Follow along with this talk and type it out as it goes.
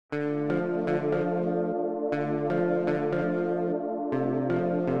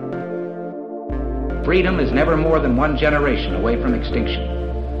freedom is never more than one generation away from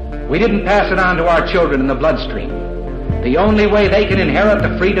extinction. We didn't pass it on to our children in the bloodstream. The only way they can inherit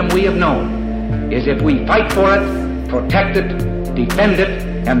the freedom we have known is if we fight for it, protect it, defend it,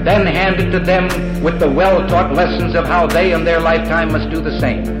 and then hand it to them with the well-taught lessons of how they in their lifetime must do the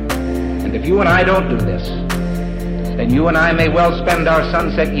same. And if you and I don't do this, then you and I may well spend our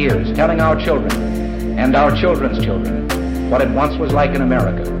sunset years telling our children and our children's children what it once was like in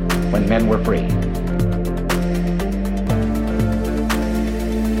America when men were free.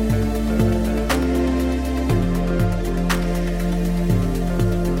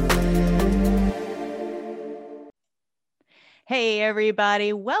 Hey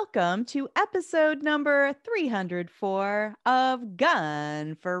everybody, welcome to episode number 304 of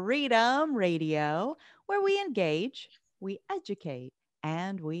Gun for Freedom Radio, where we engage, we educate,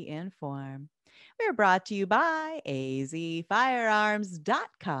 and we inform. We're brought to you by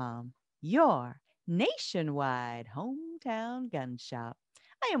azfirearms.com, your nationwide hometown gun shop.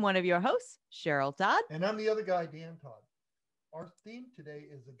 I am one of your hosts, Cheryl Todd. And I'm the other guy, Dan Todd. Our theme today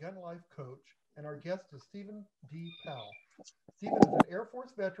is the Gun Life Coach, and our guest is Stephen D. Powell. Stephen is an Air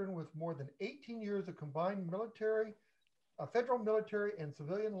Force veteran with more than 18 years of combined military, federal military, and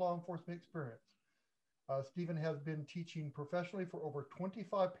civilian law enforcement experience. Stephen has been teaching professionally for over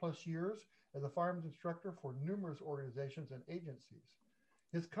 25 plus years as a firearms instructor for numerous organizations and agencies.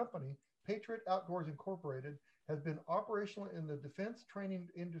 His company, Patriot Outdoors Incorporated, has been operational in the defense training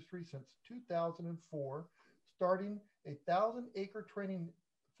industry since 2004, starting a 1,000-acre training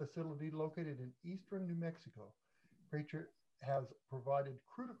facility located in eastern New Mexico. Patriot has provided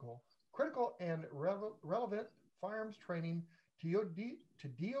critical and relevant firearms training to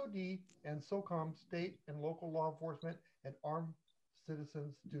DOD and SOCOM state and local law enforcement and armed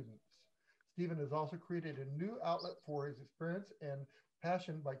citizen students. Stephen has also created a new outlet for his experience and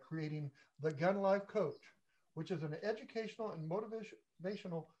passion by creating the Gun Life Coach, which is an educational and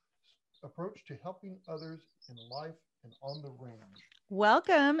motivational approach to helping others in life and on the range.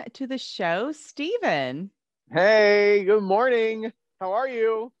 Welcome to the show, Stephen. Hey, good morning. How are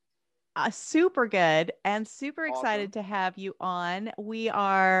you? Super good and super excited to have you on. We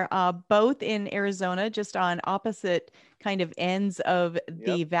are both in Arizona, just on opposite kind of ends of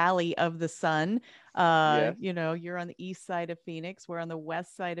the Valley of the Sun. Yes. You know, you're on the east side of Phoenix. We're on the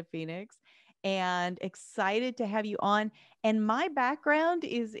west side of Phoenix. And excited to have you on. And my background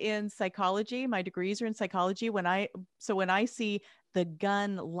is in psychology. My degrees are in psychology. When I see the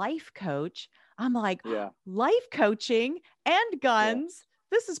Gun Life Coach, I'm like, life coaching and guns. Yeah.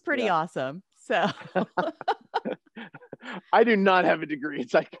 This is pretty awesome. So I do not have a degree in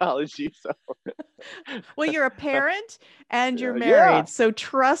psychology. So well, you're a parent and you're married. Yeah. So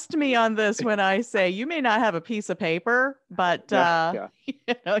trust me on this when I say you may not have a piece of paper, but you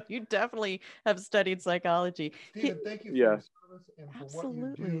know, you definitely have studied psychology. Stephen, thank you for your service and for what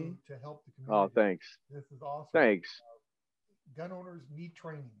you do to help the community. Oh, thanks. This is awesome. Thanks. Gun owners need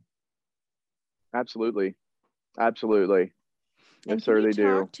training. Absolutely. Absolutely. Yes, sir, they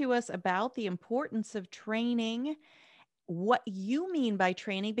do. Talk to us about the importance of training, what you mean by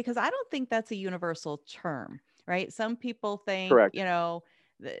training, because I don't think that's a universal term, right? Some people think, correct, you know,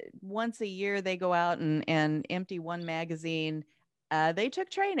 once a year they go out and empty one magazine. They took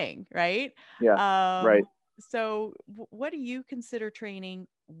training, right? Yeah, right. So what do you consider training?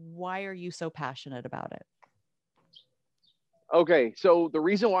 Why are you so passionate about it? Okay, so the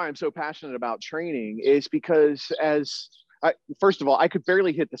reason why I'm so passionate about training is because first of all, I could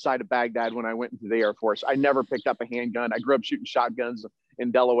barely hit the side of Baghdad when I went into the Air Force. I never picked up a handgun. I grew up shooting shotguns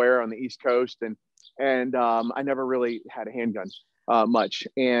in Delaware on the East Coast, and I never really had a handgun much.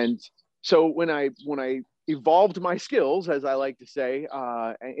 And so when I evolved my skills, as I like to say,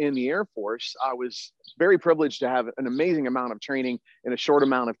 in the Air Force, I was very privileged to have an amazing amount of training in a short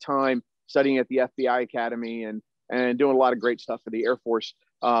amount of time, studying at the FBI Academy and doing a lot of great stuff for the Air Force.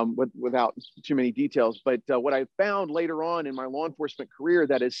 Without too many details. But what I found later on in my law enforcement career,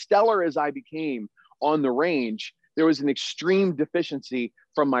 that as stellar as I became on the range, there was an extreme deficiency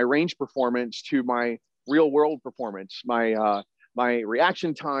from my range performance to my real world performance, my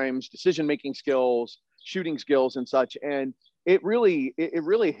reaction times, decision-making skills, shooting skills and such. And it really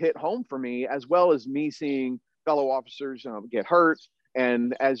hit home for me, as well as me seeing fellow officers get hurt.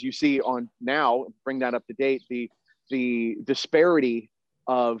 And as you see on now, bring that up to date, the disparity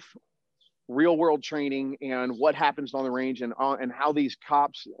of real world training and what happens on the range, and how these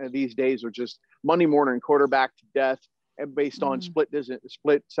cops these days are just Monday morning quarterback to death and based on split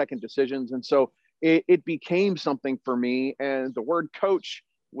second decisions. And so it became something for me, and the word coach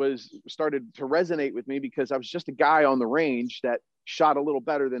started to resonate with me, because I was just a guy on the range that shot a little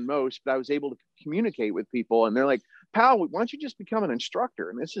better than most, but I was able to communicate with people, and they're like, "Pal, why don't you just become an instructor?"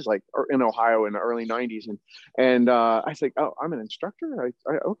 And this is like in Ohio in the early '90s, and I was like, "Oh, I'm an instructor?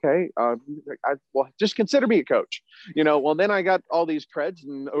 Okay, well, just consider me a coach." Well, then I got all these creds,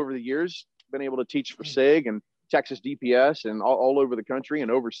 and over the years, been able to teach for SIG and Texas DPS and all over the country and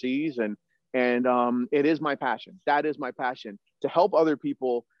overseas, and it is my passion. That is my passion, to help other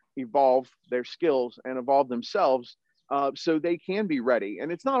people evolve their skills and evolve themselves, so they can be ready.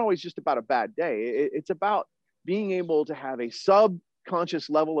 And it's not always just about a bad day. It's about being able to have a subconscious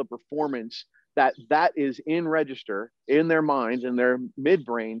level of performance that is in register in their minds and their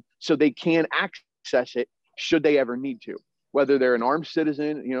midbrain, so they can access it should they ever need to, whether they're an armed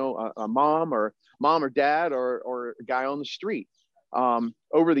citizen, a mom or dad, or a guy on the street.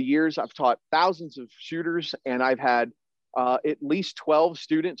 Over the years, I've taught thousands of shooters, and I've had at least 12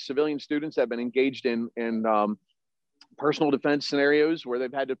 students, civilian students, that have been engaged in personal defense scenarios where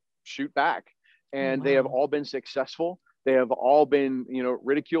they've had to shoot back, and they have all been successful. They have all been,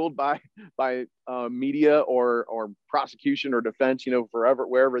 ridiculed by media or prosecution or defense,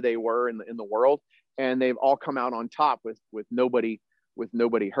 wherever they were in the world, and they've all come out on top with nobody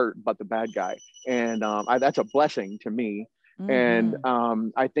hurt but the bad guy, and that's a blessing to me. And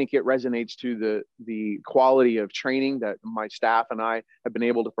I think it resonates to the quality of training that my staff and I have been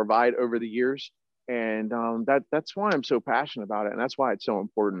able to provide over the years. And that's why I'm so passionate about it. And that's why it's so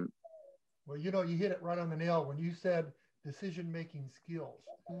important. Well, you hit it right on the nail when you said decision-making skills.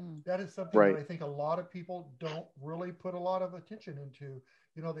 That is something Right. that I think a lot of people don't really put a lot of attention into.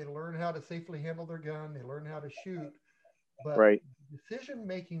 They learn how to safely handle their gun, they learn how to shoot, but Right.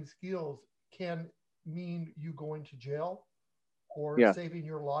 decision-making skills can mean you going to jail or Yeah. saving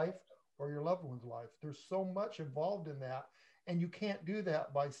your life or your loved one's life. There's so much involved in that, and you can't do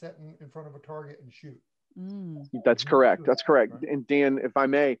that by sitting in front of a target and shoot. That's correct. That's correct. Right. And Dan, if I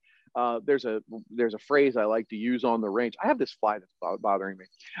may, there's a phrase I like to use on the range. I have this fly that's bothering me.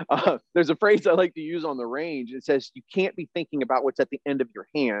 There's a phrase I like to use on the range. It says, you can't be thinking about what's at the end of your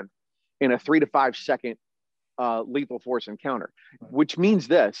hand in a 3 to 5 second lethal force encounter, which means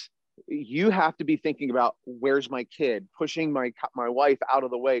this: you have to be thinking about, where's my kid, pushing my wife out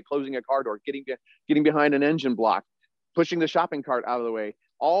of the way, closing a car door, getting behind an engine block, pushing the shopping cart out of the way.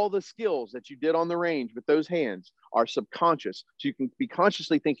 All the skills that you did on the range with those hands are subconscious. So you can be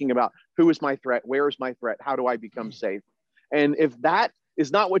consciously thinking about, who is my threat? Where is my threat? How do I become safe? And if that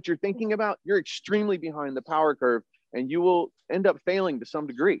is not what you're thinking about, you're extremely behind the power curve, and you will end up failing to some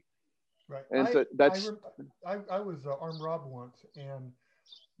degree. Right. And so that's... I was armed robbed once, and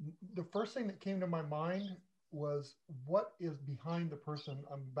the first thing that came to my mind was, what is behind the person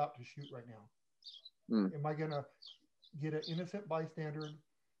I'm about to shoot right now? Am I going to get an innocent bystander?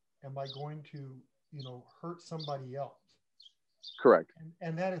 Am I going to, hurt somebody else? Correct.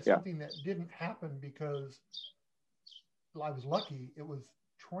 And that is something that didn't happen because I was lucky. It was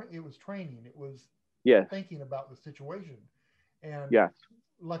training. It was thinking about the situation. And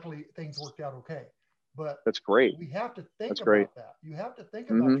luckily things worked out okay. But that's great. We have to think that's about great. that. You have to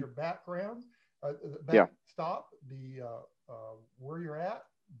think about your background, backstop, where you're at,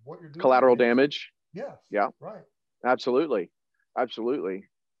 what you're doing. Collateral damage. Yes. Yeah. Right. Absolutely.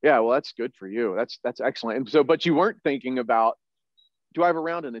 Yeah. Well, that's good for you. That's excellent. And so, but you weren't thinking about, do I have a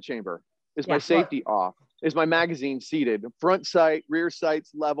round in the chamber? Is my safety off? Is my magazine seated? Front sight, rear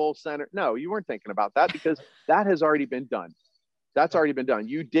sights, level, center? No, you weren't thinking about that, because that has already been done. That's already been done.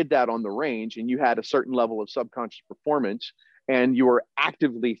 You did that on the range, and you had a certain level of subconscious performance, and you were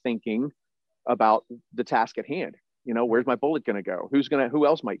actively thinking about the task at hand. Where's my bullet going to go? Who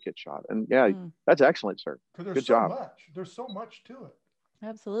else might get shot? And that's excellent, sir. Good job. There's so much to it.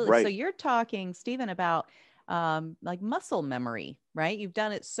 Absolutely. Right. So you're talking, Stephen, about like muscle memory, right? You've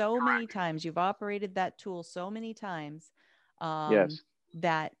done it so many times. You've operated that tool so many times. Yes.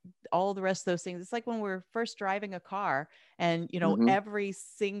 That all the rest of those things, it's like when we're first driving a car, and every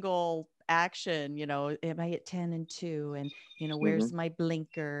single action, am I at 10 and 2, and where's my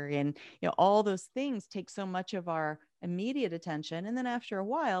blinker, and all those things take so much of our immediate attention, and then after a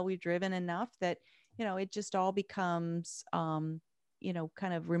while we've driven enough that it just all becomes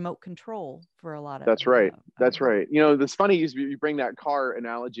kind of remote control for a lot of that's right. That's funny you bring that car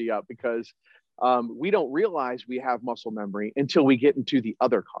analogy up, because we don't realize we have muscle memory until we get into the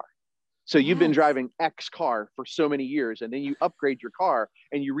other car. So you've been driving X car for so many years, and then you upgrade your car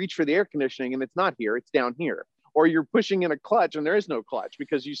and you reach for the air conditioning, and it's not here, it's down here. Or you're pushing in a clutch and there is no clutch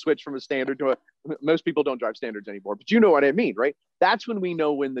because you switch from a standard to most people don't drive standards anymore, but you know what I mean, right? That's when we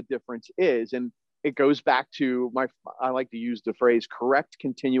know when the difference is. And it goes back to I like to use the phrase correct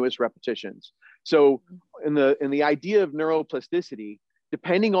continuous repetitions. So in the idea of neuroplasticity,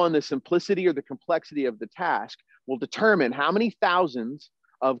 depending on the simplicity or the complexity of the task, will determine how many thousands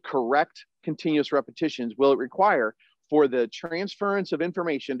of correct continuous repetitions will it require for the transference of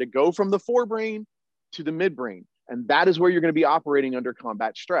information to go from the forebrain to the midbrain. And that is where you're going to be operating under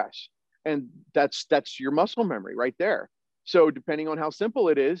combat stress. And that's your muscle memory right there. So depending on how simple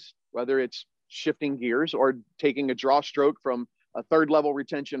it is, whether it's shifting gears or taking a draw stroke from a third level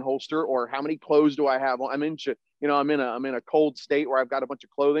retention holster, or how many clothes do I have? I'm in a cold state where I've got a bunch of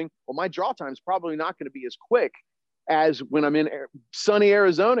clothing. Well, my draw time is probably not going to be as quick as when I'm in sunny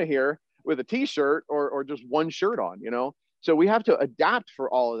Arizona here with a t-shirt or just one shirt on, So we have to adapt for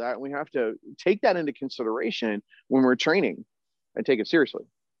all of that. And we have to take that into consideration when we're training and take it seriously.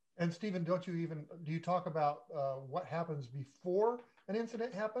 And Stephen, do you talk about what happens before an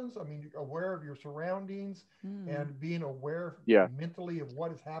incident happens? I mean, aware of your surroundings and being aware mentally of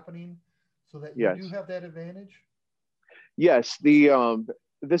what is happening so that you do have that advantage? Yes.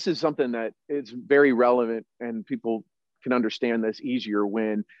 This is something that is very relevant, and people can understand this easier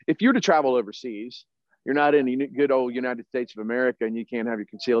if you're to travel overseas, you're not in the good old United States of America and you can't have your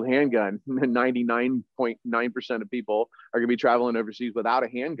concealed handgun. 99.9% of people are going to be traveling overseas without a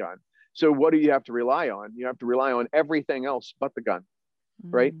handgun. So what do you have to rely on? You have to rely on everything else but the gun,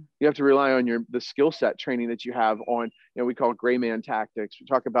 right? You have to rely on the skill set training that you have on, we call it gray man tactics. We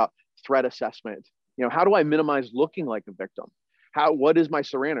talk about threat assessment. How do I minimize looking like a victim? What is my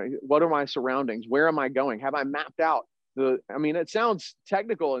surrounding? What are my surroundings? Where am I going? Have I mapped out it sounds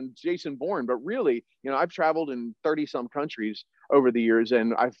technical and Jason Bourne, but really, I've traveled in 30 some countries over the years,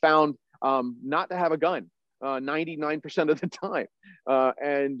 and I've found not to have a gun 99% of the time.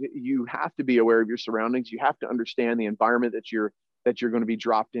 And you have to be aware of your surroundings. You have to understand the environment that you're going to be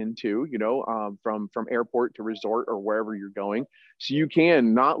dropped into, from airport to resort or wherever you're going. So you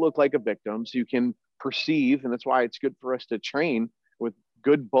can not look like a victim. So you can perceive, and that's why it's good for us to train with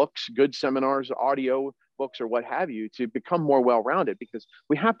good books, good seminars, audio books, or what have you, to become more well-rounded, because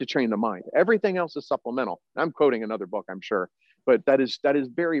we have to train the mind. Everything else is supplemental. I'm quoting another book, I'm sure, but that is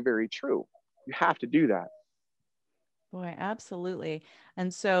very, very true. You have to do that. Boy, absolutely.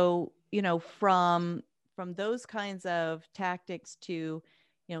 And so, from those kinds of tactics to,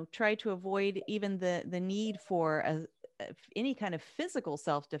 try to avoid even the need for any kind of physical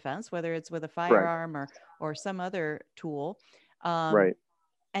self-defense, whether it's with a firearm or some other tool. Right.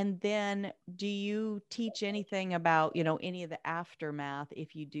 And then do you teach anything about, any of the aftermath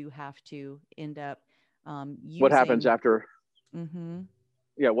if you do have to end up using... What happens after?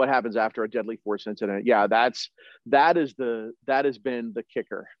 What happens after a deadly force incident? that has been the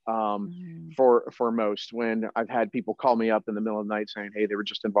kicker for most, when I've had people call me up in the middle of the night saying, hey, they were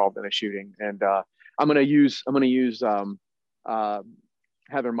just involved in a shooting. And I'm going to use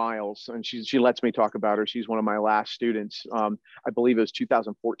Heather Miles, and she lets me talk about her. She's one of my last students. I believe it was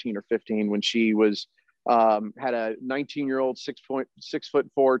 2014 or 15 when she was had a 19-year-old, 6'4",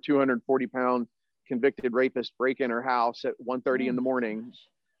 240-pound convicted rapist break in her house at 1:30 in the morning.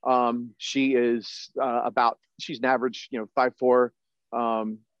 She is she's an average, 5'4",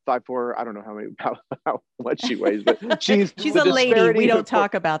 5'4". I don't know how much she weighs, but she's a lady. We don't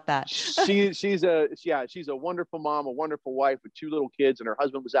talk about that. She's a wonderful mom, a wonderful wife with 2 little kids, and her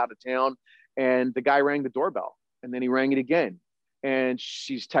husband was out of town, and the guy rang the doorbell, and then he rang it again, and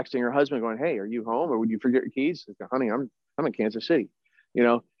she's texting her husband going, hey, are you home, or would you forget your keys? Like, honey, I'm in Kansas City,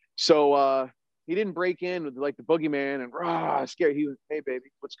 So he didn't break in with like the boogeyman and scared. He was, hey baby,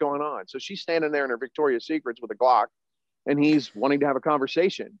 what's going on? So she's standing there in her Victoria's Secrets with a Glock, and he's wanting to have a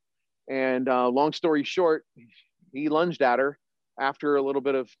conversation. And long story short, he lunged at her after a little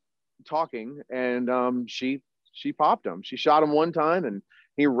bit of talking, and she popped him. She shot him one time, and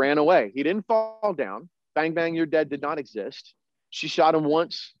he ran away. He didn't fall down. Bang, bang, you're dead did not exist. She shot him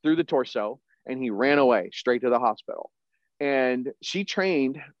once through the torso, and he ran away straight to the hospital. And she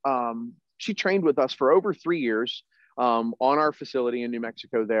trained with us for over 3 years on our facility in New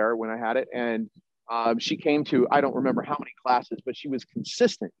Mexico there when I had it. And she came to, I don't remember how many classes, but she was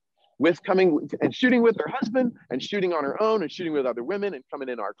consistent with coming and shooting with her husband and shooting on her own and shooting with other women and coming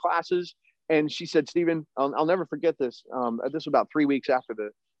in our classes. And she said, Stephen, I'll never forget this. This was about 3 weeks after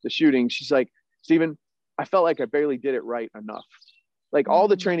the shooting. She's like, Stephen, I felt like I barely did it right enough. Like all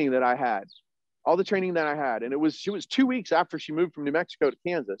the training that I had, and she was 2 weeks after she moved from New Mexico to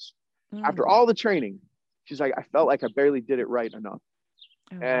Kansas. After all the training, she's like, I felt like I barely did it right enough.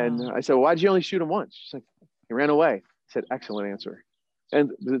 Oh, and I said, well, why'd you only shoot him once? She's like, he ran away. I said, excellent answer.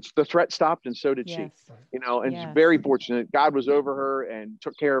 And the threat stopped, and so did she. And she's very fortunate. God was over her and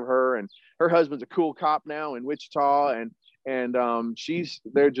took care of her. And her husband's a cool cop now in Wichita. and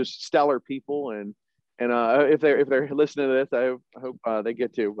they're just stellar people, and if they're listening to this, I hope they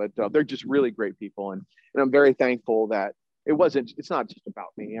get to, but they're just really great people, and I'm very thankful that it's not just about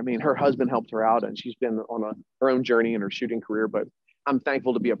me. I mean, her husband helped her out, and she's been on her own journey in her shooting career, but I'm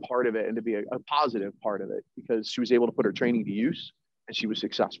thankful to be a part of it and to be a positive part of it, because she was able to put her training to use and she was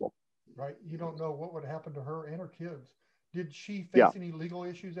successful. Right. You don't know what would happen to her and her kids. Did she face Yeah. any legal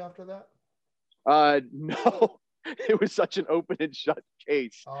issues after that? No, it was such an open and shut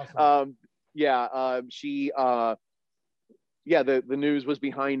case. Awesome. The news was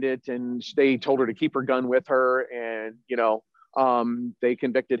behind it, and they told her to keep her gun with her, and they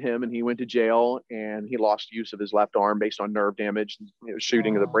convicted him, and he went to jail, and he lost use of his left arm based on nerve damage,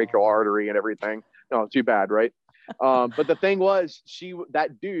 shooting of the brachial artery and everything. No, too bad, right? But the thing was, that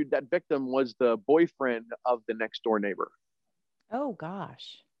victim was the boyfriend of the next door neighbor. Oh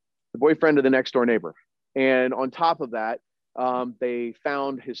gosh. The boyfriend of the next door neighbor. And on top of that, they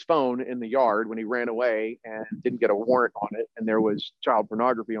found his phone in the yard when he ran away and didn't get a warrant on it, and there was child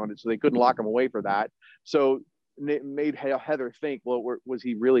pornography on it, so they couldn't lock him away for that. So it made Heather think, well, was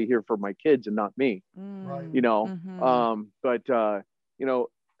he really here for my kids and not me? Right. But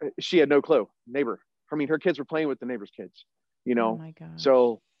she had no clue. Neighbor, I mean, her kids were playing with the neighbor's kids, Oh my God.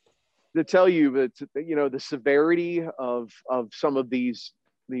 So to tell you that, the severity of some of these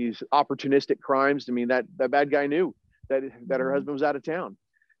opportunistic crimes, I mean, that bad guy knew that her husband was out of town,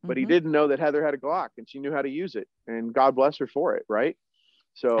 but he didn't know that Heather had a Glock, and she knew how to use it, and God bless her for it. Right.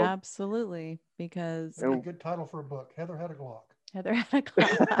 So absolutely, because that's a good title for a book. Heather had a Glock. Heather had a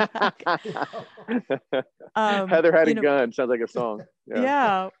Glock. Heather had a gun. Sounds like a song.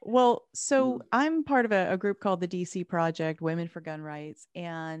 Yeah. Well, so I'm part of a group called the DC Project, Women for Gun Rights.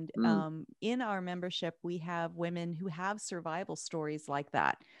 And in our membership, we have women who have survival stories like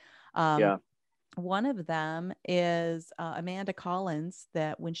that. One of them is Amanda Collins,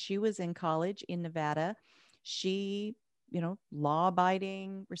 that when she was in college in Nevada, she,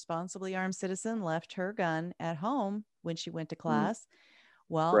 law-abiding, responsibly armed citizen, left her gun at home when she went to class.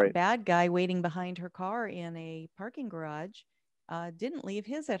 Well, a bad guy waiting behind her car in a parking garage didn't leave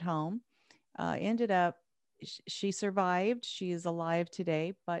his at home. Ended up, she survived. She is alive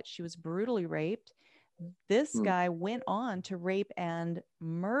today, but she was brutally raped. This guy went on to rape and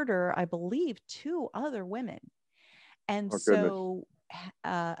murder, I believe, 2 other women. And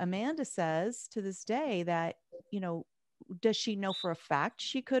Amanda says to this day that, does she know for a fact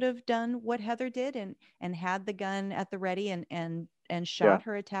she could have done what Heather did and had the gun at the ready and shot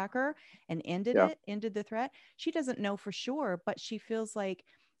her attacker and ended the threat? She doesn't know for sure, but she feels like,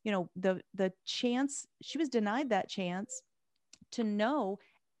 the chance, she was denied that chance to know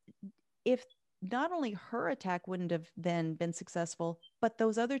if not only her attack wouldn't have then been successful, but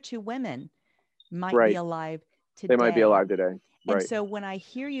those other 2 women might be alive today. They might be alive today. And so when I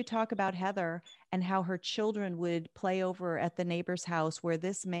hear you talk about Heather and how her children would play over at the neighbor's house where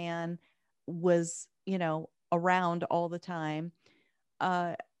this man was, around all the time,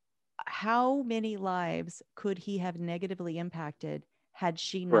 how many lives could he have negatively impacted had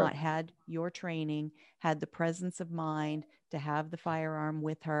she not had your training, had the presence of mind to have the firearm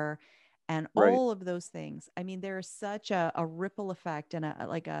with her, and all of those things? I mean, there is such a ripple effect and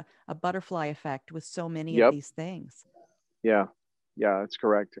a butterfly effect with so many of these things. Yeah, that's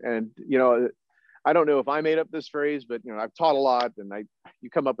correct. And, I don't know if I made up this phrase, but, I've taught a lot, and you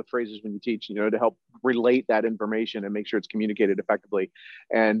come up with phrases when you teach, to help relate that information and make sure it's communicated effectively.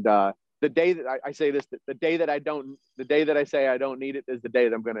 And the day that I say this, the day that I say I don't need it is the day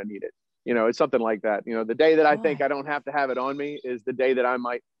that I'm going to need it. It's something like that. The day that I think I don't have to have it on me is the day that I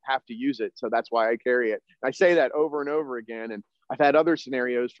might have to use it. So that's why I carry it. I say that over and over again. And I've had other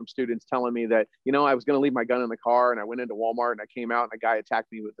scenarios from students telling me that, I was going to leave my gun in the car, and I went into Walmart, and I came out, and a guy attacked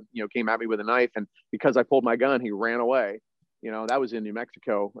me came at me with a knife. And because I pulled my gun, he ran away. That was in New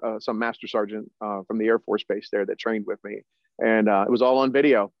Mexico, some master sergeant from the Air Force Base there that trained with me. And it was all on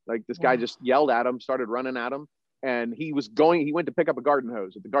video. Like, this guy just yelled at him, started running at him. And he went to pick up a garden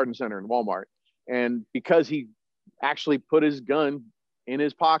hose at the garden center in Walmart. And because he actually put his gun in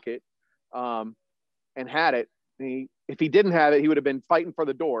his pocket and had it, if he didn't have it, he would have been fighting for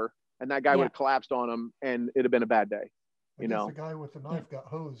the door, and that guy would have collapsed on him, and it'd have been a bad day. I guess the guy with the knife got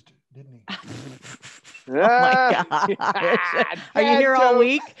hosed, didn't he? Oh my God. Are you here all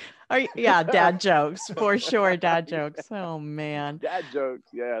week? Dad jokes for sure. Dad jokes. Oh man. Dad jokes.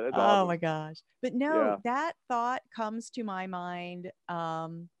 Yeah. That's awesome. Oh my gosh. But no, that thought comes to my mind.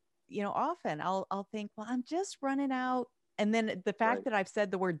 Often I'll think, well, I'm just running out. And then the fact that I've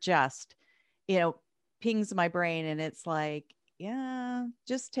said the word just, pings my brain, and it's like,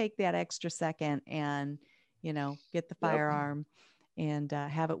 just take that extra second and, get the firearm and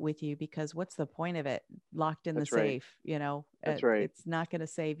have it with you, because what's the point of it locked in the safe? That's right. It's not going to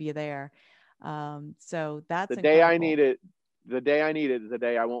save you there. So that's the incredible. day I need it. The day I need it is the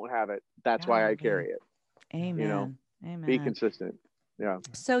day I won't have it. That's why I carry it. Amen. Amen. Be consistent. Yeah.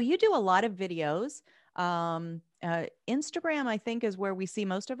 So you do a lot of videos. Instagram, I think, is where we see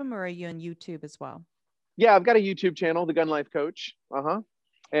most of them, or are you on YouTube as well? Yeah, I've got a YouTube channel, The Gun Life Coach.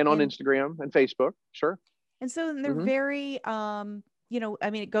 And on Instagram and Facebook. Sure. And so they're very,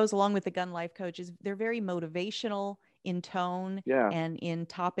 it goes along with the Gun Life Coaches. They're very motivational in tone and in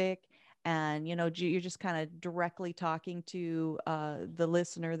topic. And, you're just kind of directly talking to the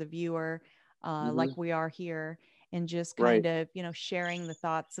listener, the viewer, like we are here, and just kind of, sharing the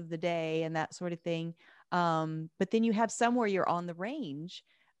thoughts of the day and that sort of thing. But then you have some where you're on the range,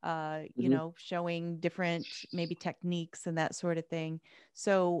 showing different maybe techniques and that sort of thing.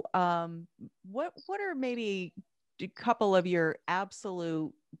 So what are maybe a couple of your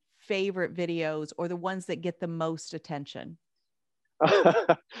absolute favorite videos, or the ones that get the most attention?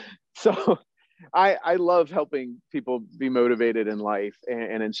 So I love helping people be motivated in life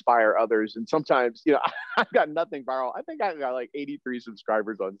and inspire others. And sometimes, I've got nothing viral. I think I've got like 83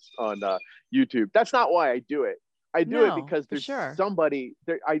 subscribers on YouTube. That's not why I do it. I do it because there's somebody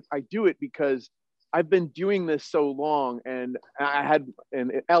there. I do it because I've been doing this so long, and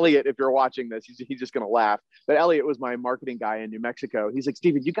and Elliot, if you're watching this, he's just going to laugh. But Elliot was my marketing guy in New Mexico. He's like,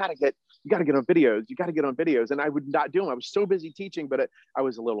 Steven, you got to get on videos. You got to get on videos. And I would not do them. I was so busy teaching, but I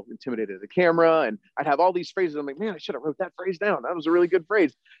was a little intimidated of the camera, and I'd have all these phrases. I'm like, man, I should have wrote that phrase down. That was a really good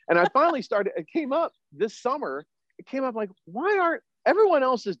phrase. And I finally started, it came up this summer. It came up like, why aren't everyone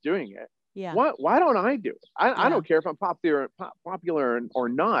else is doing it? Yeah. Why don't I do it? I don't care if I'm popular or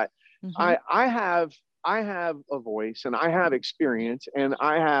not. I have a voice, and I have experience, and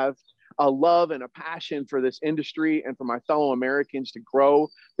I have a love and a passion for this industry and for my fellow Americans to grow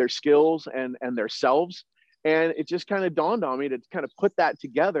their skills and their selves. And it just kind of dawned on me to kind of put that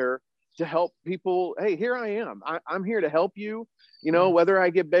together to help people. Hey, here I am. I'm here to help you. Whether I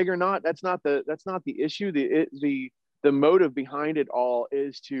get big or not, that's not the issue. The motive behind it all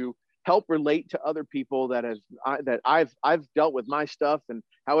is to help relate to other people that I've dealt with my stuff, and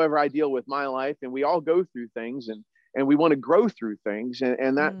however I deal with my life, and we all go through things, and we want to grow through things,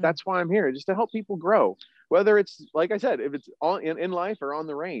 and that's why I'm here, just to help people grow, whether it's, like I said, if it's in life or on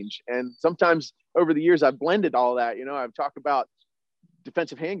the range. And sometimes over the years I've blended all that. I've talked about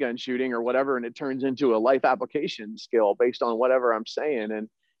defensive handgun shooting or whatever, and it turns into a life application skill based on whatever I'm saying.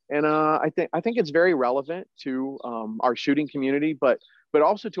 And I think it's very relevant to our shooting community, but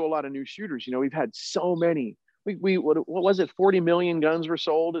also to a lot of new shooters. We've had so many. What was it? 40 million guns were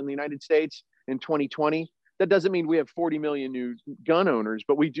sold in the United States in 2020. That doesn't mean we have 40 million new gun owners,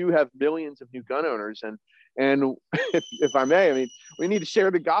 but we do have millions of new gun owners. And if I may, we need to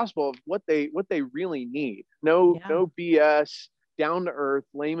share the gospel of what they really need. No BS, down to earth,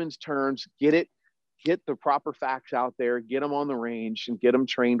 layman's terms. Get the proper facts out there, get them on the range, and get them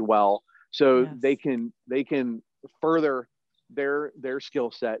trained well, so they can further their skill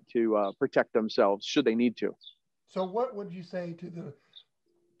set to protect themselves should they need to. So what would you say to the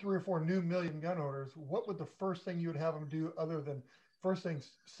 3 or 4 new million gun owners? What would the first thing you would have them do, other than first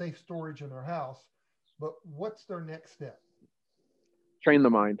things, safe storage in their house, but what's their next step? Train the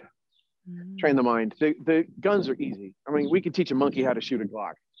mind. Train the mind. The guns are easy. We could teach a monkey how to shoot a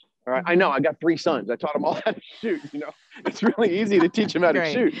Glock. All right. I know, I got 3 sons. I taught them all how to shoot. It's really easy to teach them how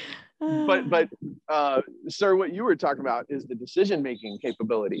to shoot. But sir, what you were talking about is the decision-making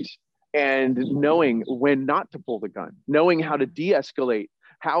capabilities, and knowing when not to pull the gun, knowing how to de-escalate.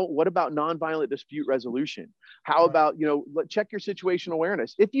 What about nonviolent dispute resolution? How about, check your situational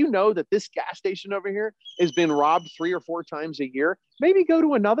awareness. If you know that this gas station over here has been robbed 3 or 4 times a year, maybe go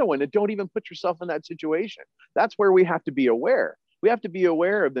to another one and don't even put yourself in that situation. That's where we have to be aware. We have to be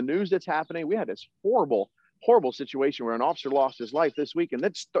aware of the news that's happening. We had this horrible situation where an officer lost his life this week, and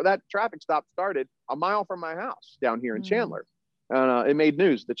that traffic stop started a mile from my house down here in Chandler. It made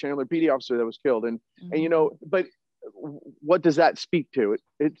news, the Chandler PD officer that was killed. And but what does that speak to?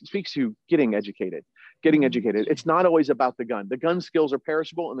 It speaks to getting educated. It's not always about the gun. The gun skills are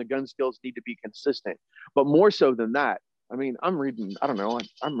perishable, and the gun skills need to be consistent. But more so than that, I'm reading, I'm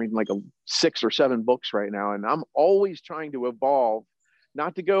reading like 6 or 7 books right now, and I'm always trying to evolve,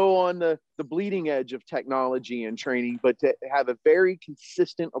 not to go on the bleeding edge of technology and training, but to have a very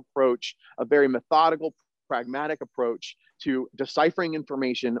consistent approach, a very methodical, pragmatic approach to deciphering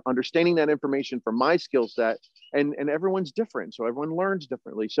information, understanding that information from my skill set, and everyone's different. So everyone learns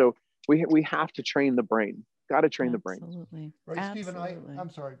differently. So we have to train the brain. Got to train the brain. Absolutely. Right, Stephen, I'm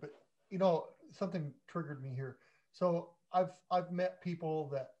sorry, but something triggered me here. So I've met people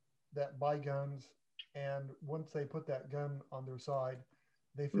that buy guns, and once they put that gun on their side,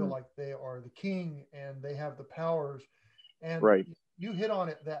 they feel like they are the king and they have the powers. And Right. you hit on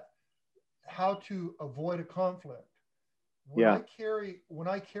it, that how to avoid a conflict. Yeah. When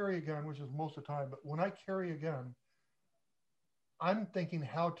I carry a gun, which is most of the time, but when I carry a gun, I'm thinking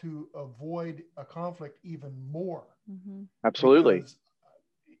how to avoid a conflict even more. Mm-hmm. Absolutely.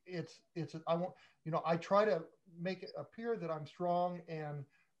 Because I won't, I try to make it appear that I'm strong and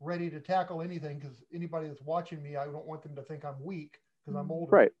ready to tackle anything, because anybody that's watching me, I don't want them to think I'm weak because I'm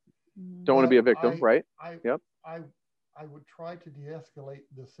older. Right. Don't want to be a victim, right? Yep. I would try to de-escalate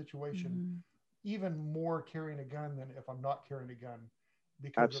the situation even more carrying a gun than if I'm not carrying a gun,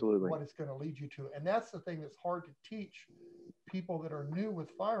 because Absolutely. of what it's going to lead you to. And that's the thing that's hard to teach people that are new with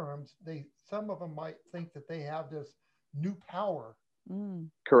firearms. Some of them might think that they have this new power.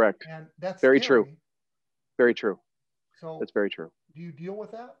 Correct. And that's very scary. true. Very true. So that's very true. Do you deal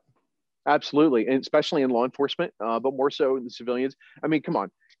with that? Absolutely. And especially in law enforcement, but more so in the civilians. I mean, come on,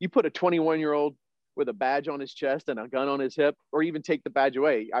 you put a 21-year-old with a badge on his chest and a gun on his hip, or even take the badge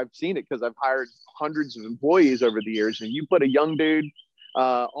away. I've seen it because I've hired hundreds of employees over the years, and you put a young dude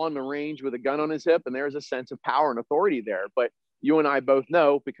on the range with a gun on his hip, and there's a sense of power and authority there. But you and I both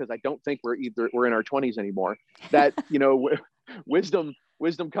know, because I don't think we're in our 20s anymore, that wisdom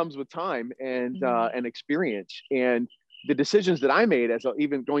comes with time and experience. And the decisions that I made,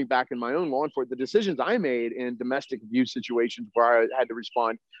 even going back in my own law enforcement, the decisions I made in domestic abuse situations where I had to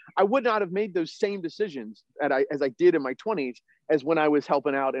respond, I would not have made those same decisions as I did in my 20s as when I was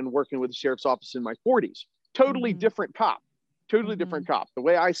helping out and working with the sheriff's office in my 40s. Totally different cop. Totally different cop. The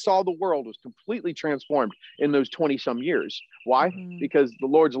way I saw the world was completely transformed in those 20 some years. Why? Because the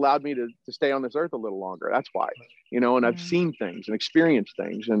Lord's allowed me to stay on this earth a little longer. That's why, and I've seen things and experienced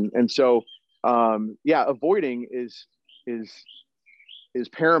things. And so, avoiding is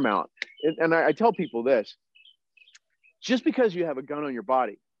paramount. And I tell people this: just because you have a gun on your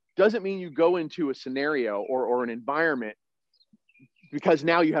body doesn't mean you go into a scenario or an environment because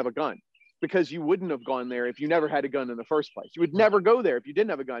now you have a gun, because you wouldn't have gone there if you never had a gun in the first place. You would never go there if you didn't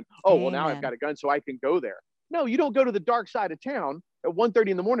have a gun. Oh, well, now I've got a gun, so I can go there. No, you don't go to the dark side of town at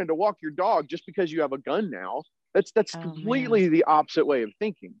 1:30 in the morning to walk your dog just because you have a gun now. That's completely the opposite way of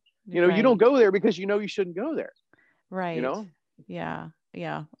thinking. You don't go there because you shouldn't go there. Right. Yeah.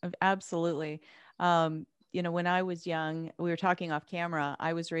 Absolutely. When I was young, we were talking off camera,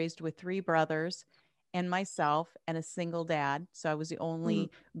 I was raised with 3 brothers and myself and a single dad. So I was the only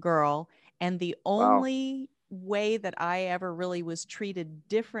girl. And the only way that I ever really was treated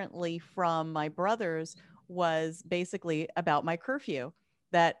differently from my brothers was basically about my curfew.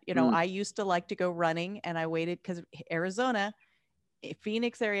 That, I used to like to go running, and I waited because Arizona,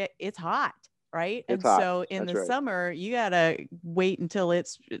 Phoenix area, it's hot. Right. It's and hot. So in That's the right. summer, you got to wait until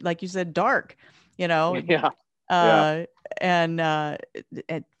it's, like you said, dark, And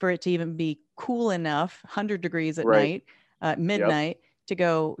for it to even be cool enough, 100 degrees at night, midnight, to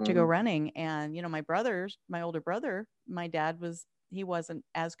go running. And, my older brother, my dad he wasn't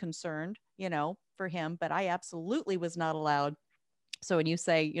as concerned, for him, but I absolutely was not allowed. So when you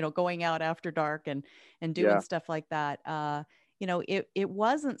say, going out after dark and doing stuff like that, it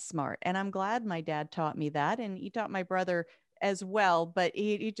wasn't smart. And I'm glad my dad taught me that. And he taught my brother as well, but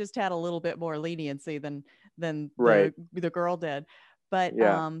he just had a little bit more leniency than the girl did. But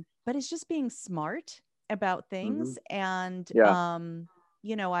it's just being smart about things. And,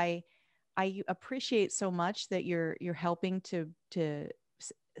 I appreciate so much that you're helping to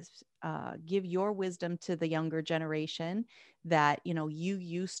give your wisdom to the younger generation, that, you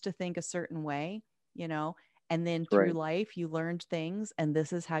used to think a certain way, and then through life, you learned things, and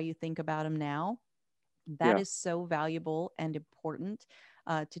this is how you think about them now. That is so valuable and important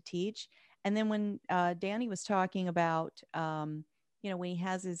to teach. And then when Danny was talking about, when he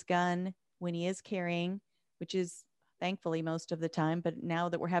has his gun, when he is carrying, which is thankfully most of the time, but now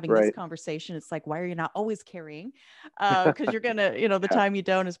that we're having this conversation, it's like, why are you not always carrying? Because you're going to, the time you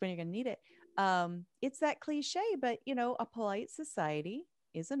don't is when you're going to need it. It's that cliche, but, a polite society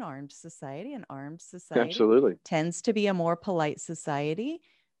is an armed society. An armed society absolutely tends to be a more polite society,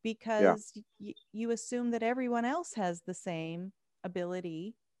 because you assume that everyone else has the same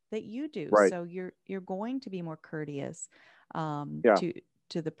ability that you do. So you're going to be more courteous to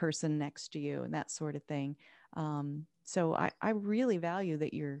the person next to you, and that sort of thing. So I really value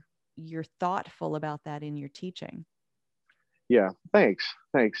that you're thoughtful about that in your teaching. Yeah, thanks.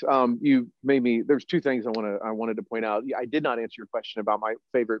 Thanks. You made me, there's two things I wanted to point out. I did not answer your question about my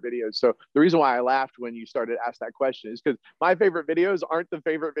favorite videos. So the reason why I laughed when you started to ask that question is because my favorite videos aren't the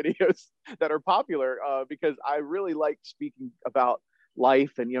favorite videos that are popular, because I really like speaking about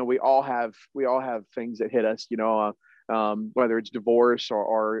life. And, we all have things that hit us, whether it's divorce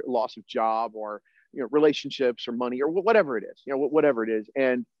or loss of job or, relationships or money or whatever it is, whatever it is.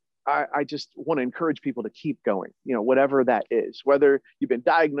 And I just want to encourage people to keep going, whatever that is, whether you've been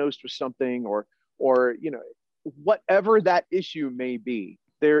diagnosed with something or, whatever that issue may be,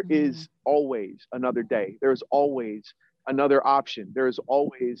 there is always another day. There's always another option. There's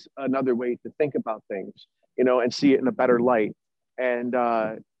always another way to think about things, and see it in a better light. And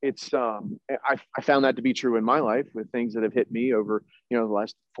I found that to be true in my life with things that have hit me over, the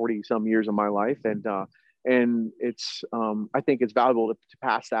last 40 some years of my life. And it's I think it's valuable to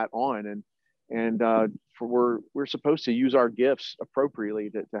pass that on, and we're supposed to use our gifts appropriately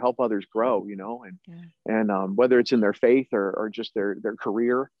to help others grow, and whether it's in their faith or just their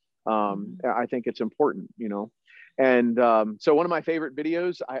career, I think it's important, and so one of my favorite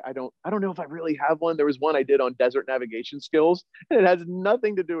videos, I don't know if I really have one. There was one I did on desert navigation skills, and it has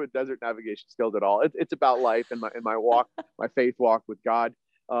nothing to do with desert navigation skills at all. It's about life and my walk, my faith walk with God.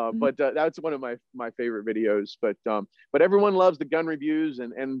 But that's one of my favorite videos. But everyone loves the gun reviews,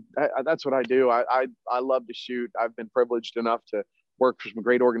 and that's what I do. I love to shoot. I've been privileged enough to work for some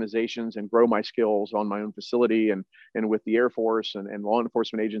great organizations and grow my skills on my own facility and with the Air Force and law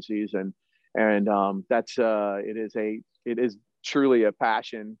enforcement agencies, and it is truly a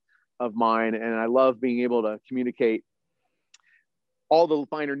passion of mine, and I love being able to communicate all the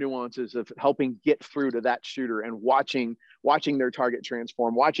finer nuances of helping get through to that shooter and watching their target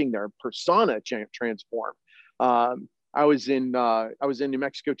transform, watching their persona transform. I was in New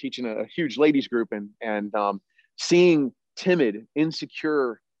Mexico teaching a huge ladies group, and seeing timid,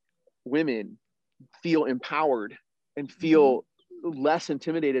 insecure women feel empowered and feel less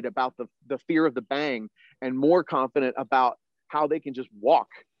intimidated about the fear of the bang and more confident about how they can just walk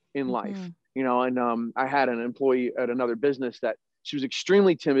in life. And I had an employee at another business that she was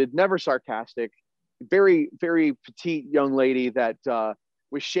extremely timid, never sarcastic, very, very petite young lady that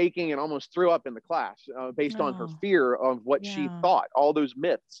was shaking and almost threw up in the class based on her fear of what she thought, all those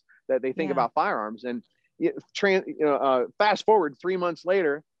myths that they think about firearms. And fast forward 3 months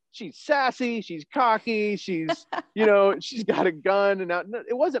later, she's sassy, she's cocky, she's, she's got a gun. And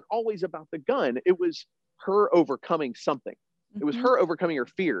it wasn't always about the gun. It was her overcoming something. It was her overcoming her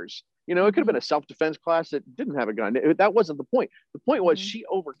fears. It could have been a self-defense class that didn't have a gun. That wasn't the point. The point was she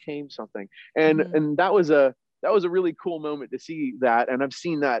overcame something. And that was a really cool moment to see that. And I've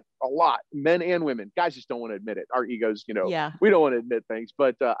seen that a lot, men and women. Guys just don't want to admit it. Our egos, we don't want to admit things,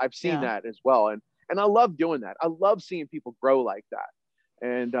 but I've seen that as well. And I love doing that. I love seeing people grow like that.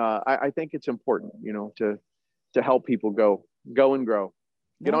 And I think it's important, to help people go and grow,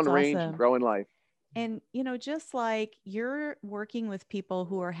 get on the range and grow in life. And, just like you're working with people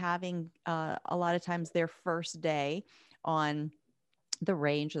who are having a lot of times their first day on the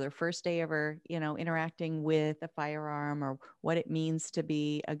range or their first day ever, interacting with a firearm or what it means to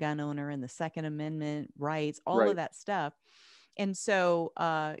be a gun owner and the Second Amendment rights, all of that stuff. And so,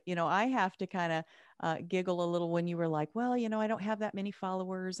 I have to kind of giggle a little when you were like, well, I don't have that many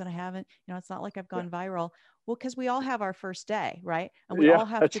followers and I haven't, it's not like I've gone viral. Well, because we all have our first day, right? And we all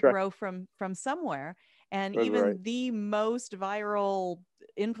have to grow from somewhere. And even the most viral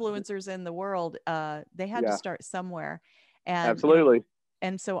influencers in the world, they had to start somewhere. And absolutely.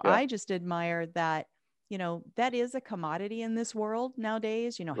 And so I just admire that, that is a commodity in this world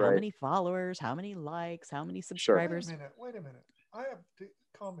nowadays. How many followers, how many likes, how many subscribers. Wait a minute. I have to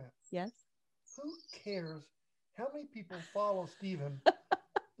comment. Yes. Who cares how many people follow Stephen?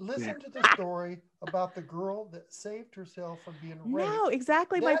 Listen to the story about the girl that saved herself from being raped. No,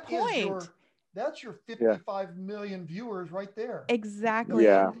 exactly my point. That's your 55 million viewers right there. Exactly.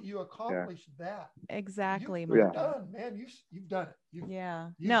 You accomplished that. Exactly. You're done, man. You've done it.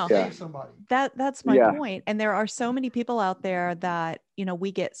 You've saved somebody. That's my point. And there are so many people out there that,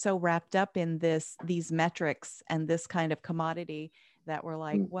 we get so wrapped up in these metrics and this kind of commodity that we're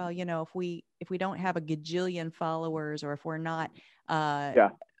like, well, if we don't have a gajillion followers, or if we're not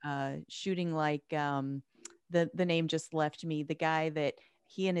shooting like the name just left me, the guy that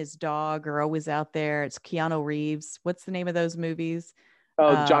he and his dog are always out there. It's Keanu Reeves. What's the name of those movies?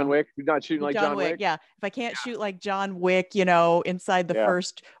 Oh, John Wick. You're not shooting like John Wick. Yeah. If I can't shoot like John Wick, inside the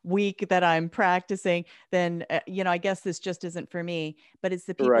first week that I'm practicing, then, I guess this just isn't for me. But it's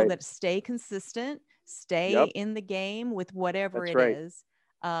the people that stay consistent, stay in the game with whatever is.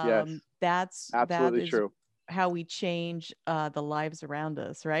 That's absolutely true. how we change the lives around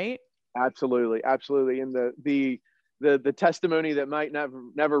us, right? Absolutely, absolutely. And the testimony that might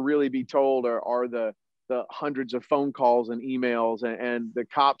never really be told are the hundreds of phone calls and emails and the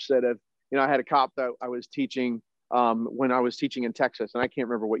cops that have, I had a cop that I was teaching when I was teaching in Texas, and I can't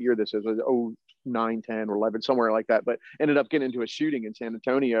remember what year this is. It was 9, 10, or 11, somewhere like that, but ended up getting into a shooting in San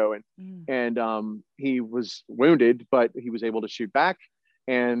Antonio, and he was wounded, but he was able to shoot back.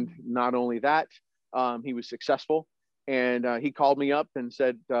 And not only that, he was successful. And he called me up and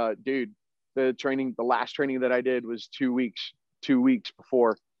said, dude, the last training that I did was 2 weeks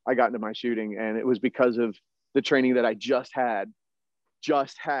before I got into my shooting. And it was because of the training that I just had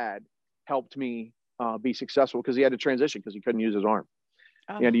helped me be successful, because he had to transition because he couldn't use his arm.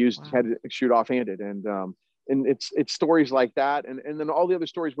 He had to shoot offhanded. And it's stories like that. And then all the other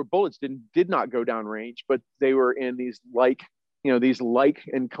stories where bullets did not go down range, but they were in these like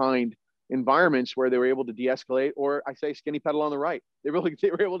and kind environments where they were able to de-escalate, or I say skinny pedal on the right. They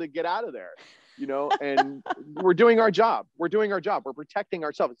were able to get out of there, and we're doing our job. We're protecting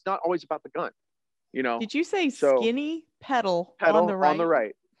ourselves. It's not always about the gun, Did you say skinny pedal on the right? On the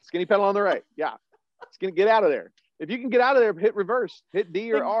right. Skinny pedal on the right. Yeah. It's going to get out of there. If you can get out of there, hit reverse, hit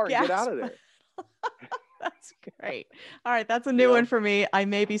D or R and get out of there. That's great. All right. That's a new one for me. I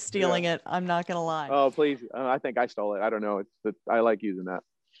may be stealing it. I'm not going to lie. Oh, please. I think I stole it. I don't know. I like using that.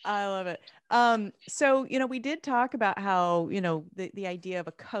 I love it. So, we did talk about how, the idea of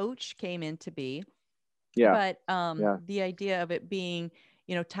a coach came into be. Yeah. But the idea of it being,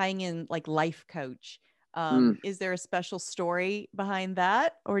 tying in like life coach. Is there a special story behind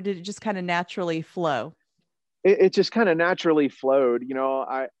that, or did it just kind of naturally flow? It just kind of naturally flowed.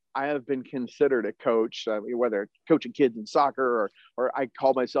 I have been considered a coach, whether coaching kids in soccer or I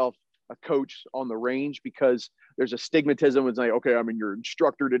call myself a coach on the range, because there's a stigmatism. It's like, okay, I'm your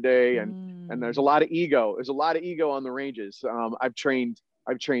instructor today. And there's a lot of ego. There's a lot of ego on the ranges. I've trained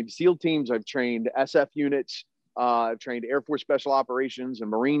SEAL teams. I've trained SF units. I've trained Air Force Special Operations and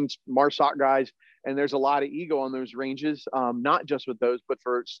Marines, MARSOC guys. And there's a lot of ego on those ranges, not just with those, but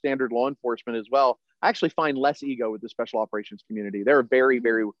for standard law enforcement as well. I actually find less ego with the special operations community. They're very,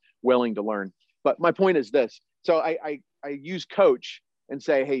 very willing to learn. But my point is this. So I use coach and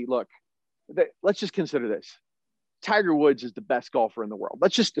say, hey, look, let's just consider this. Tiger Woods is the best golfer in the world.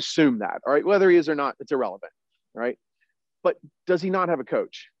 Let's just assume that, all right? Whether he is or not, it's irrelevant, all right? But does he not have a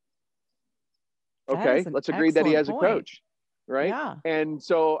coach? Okay, let's agree that he has a coach, right? Yeah. And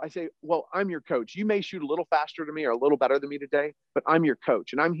so I say, well, I'm your coach. You may shoot a little faster than me or a little better than me today, but I'm your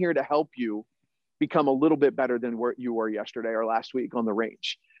coach, and I'm here to help you become a little bit better than where you were yesterday or last week on the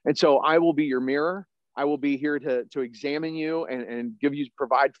range. And so I will be your mirror. I will be here to examine you and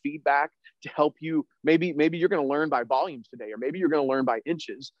provide feedback to help you. Maybe you're going to learn by volumes today, or maybe you're going to learn by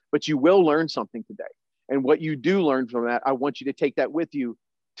inches, but you will learn something today. And what you do learn from that, I want you to take that with you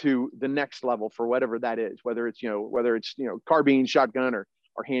to the next level for whatever that is, whether it's carbine, shotgun, or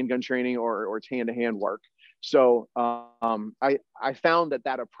handgun training, or it's hand-to-hand work. So I found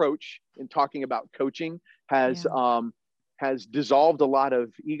that approach in talking about coaching has dissolved a lot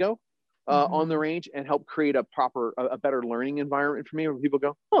of ego on the range and helped create a better learning environment for me, where people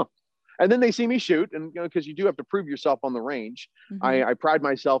go, huh. And then they see me shoot, and because you do have to prove yourself on the range. I pride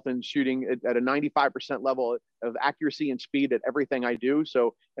myself in shooting at a 95% level of accuracy and speed at everything I do.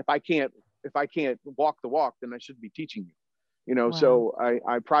 So if I can't walk the walk, then I shouldn't be teaching you. Wow. So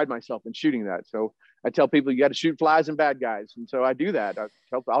I pride myself in shooting that. So I tell people, you got to shoot flies and bad guys, and so I do that.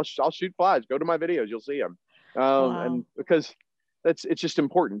 I'll shoot flies. Go to my videos, you'll see them, and because it's just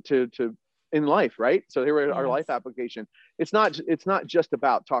important to in life, right? So here are our life application. It's not just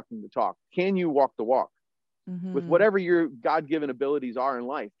about talking the talk. Can you walk the walk with whatever your God-given abilities are in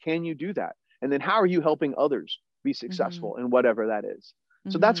life? Can you do that? And then how are you helping others be successful in whatever that is?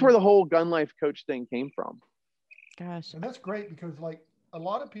 So that's where the whole gun life coach thing came from. Gosh. And that's great, because like a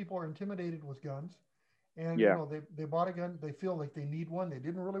lot of people are intimidated with guns, and they bought a gun. They feel like they need one. They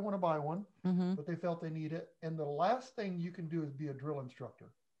didn't really want to buy one, but they felt they need it. And the last thing you can do is be a drill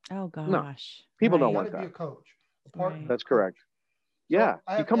instructor. Oh gosh. No, people don't want that. You got to be a coach. A partner. That's correct. So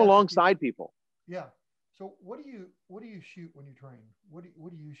you come alongside people. Yeah. So what do you shoot when you train? What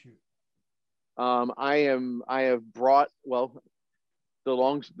do you shoot? I have brought,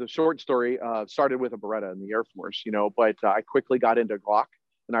 the short story started with a Beretta in the Air Force, but I quickly got into Glock,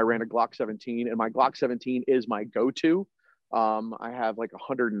 and I ran a Glock 17, and my Glock 17 is my go-to. I have like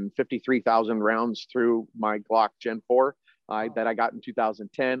 153,000 rounds through my Glock Gen 4 that I got in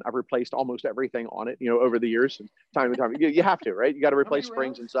 2010. I've replaced almost everything on it, over the years, and time and time. You have to, right? You got to replace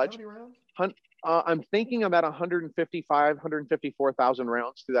springs and such. How many rounds? I'm thinking about 154,000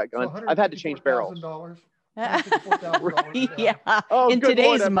 rounds through that gun. So I've had to change barrels. $154,000 down. Yeah. Oh, In good Lord,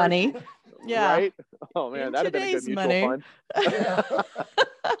 today's have money. mercy. Yeah. Right? Oh man, In that'd have been a good today's mutual money. fund. Yeah.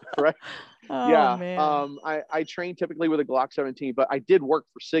 Right? Oh, Yeah. man. I trained typically with a Glock 17, but I did work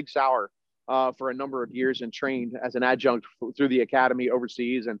for Sig Sauer for a number of years and trained as an adjunct through the academy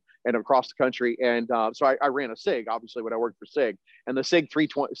overseas and across the country. And so I ran a Sig, obviously, when I worked for Sig. And the Sig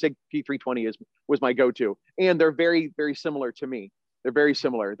 320, Sig P320 was my go-to. And they're very, very similar to me. They're very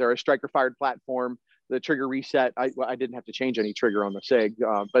similar. They're a striker fired platform. The trigger reset, I didn't have to change any trigger on the Sig,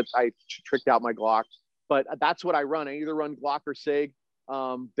 but I tricked out my Glock. But that's what I run. I either run Glock or Sig.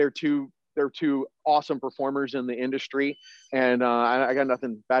 They're two awesome performers in the industry, and I got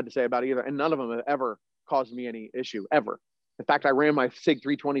nothing bad to say about either. And none of them have ever caused me any issue ever. In fact, I ran my Sig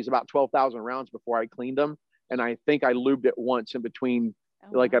 320s about 12,000 rounds before I cleaned them, and I think I lubed it once in between,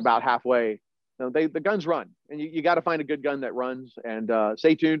 like about halfway. So the guns run, and you got to find a good gun that runs. And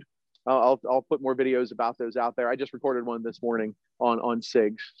stay tuned. I'll put more videos about those out there. I just recorded one this morning on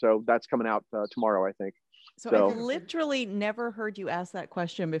SIGs, so that's coming out tomorrow, I think. So I've literally never heard you ask that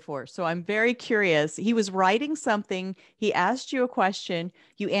question before. So I'm very curious. He was writing something. He asked you a question.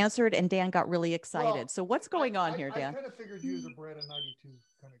 You answered, and Dan got really excited. Well, so what's going on here, Dan? I kind of figured you was a bred in '92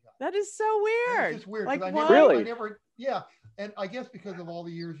 kind of guy. That is so weird. It's just weird. Like, I why? I never, yeah. And I guess because of all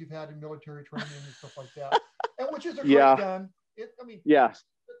the years you've had in military training and stuff like that, and which is a great gun. Yes.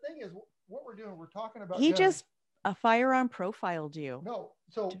 The thing is, what we're doing, we're talking about. He guns. just a firearm profiled you. No.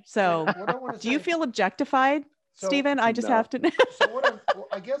 So what I want to say, do you feel objectified, Stephen? I just have to know. So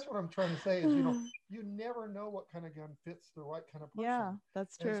I guess what I'm trying to say is, you never know what kind of gun fits the right kind of person. Yeah,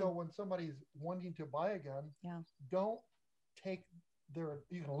 that's true. And so when somebody's wanting to buy a gun, don't take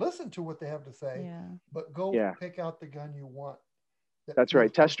you can listen to what they have to say, but go pick out the gun you want. That's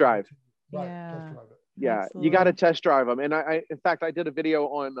right. Test drive. Right. Test drive it. Yeah. Absolutely. You got to test drive them. And in fact, I did a video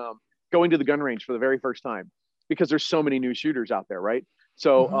on going to the gun range for the very first time because there's so many new shooters out there. Right.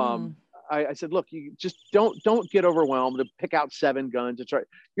 So, I said, look, you just don't get overwhelmed to pick out 7 guns. It's right.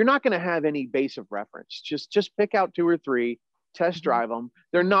 You're not going to have any base of reference. Just pick out 2 or 3, test drive them.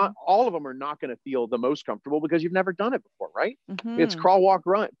 They're not, all of them are not going to feel the most comfortable because you've never done it before, right? It's crawl, walk,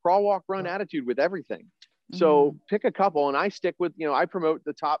 run attitude with everything. So pick a couple, and I stick with, I promote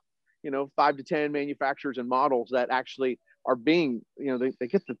the top, 5 to 10 manufacturers and models that actually are being, they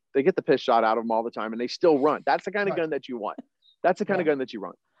get the piss shot out of them all the time and they still run. That's the kind of gun that you want. That's the kind of gun that you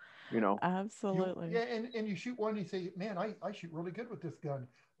run. Absolutely. And you shoot one and you say, man, I shoot really good with this gun,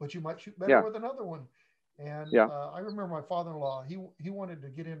 but you might shoot better with another one. And I remember my father-in-law, he wanted to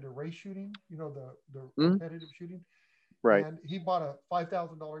get into race shooting, the competitive shooting. Right. And he bought a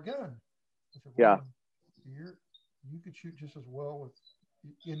 $5,000 gun. I said, you could shoot just as well with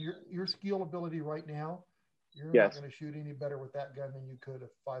in your skill ability right now. You're not going to shoot any better with that gun than you could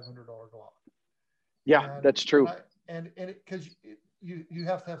a $500 Glock. Yeah, that's true. And because you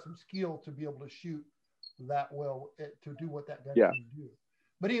have to have some skill to be able to shoot that well to do what that gun can do.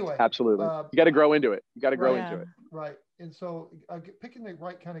 But anyway, absolutely, you got to grow into it. Right. And so picking the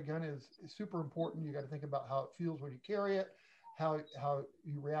right kind of gun is super important. You got to think about how it feels when you carry it, how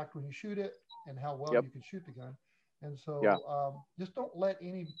you react when you shoot it, and how well you can shoot the gun. And so just don't let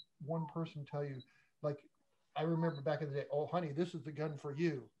any one person tell you. Like I remember back in the day, oh honey, this is the gun for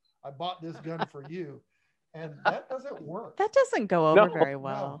you. I bought this gun for you. And that doesn't work. That doesn't go over very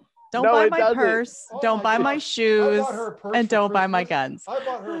well. No. Don't buy my purse. Don't buy my shoes. And don't buy my guns. I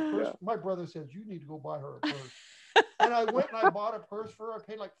bought her a purse. Yeah. My brother says, you need to go buy her a purse. And I went and I bought a purse for her. I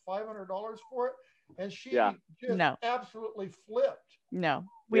paid like $500 for it. And she just absolutely flipped. No,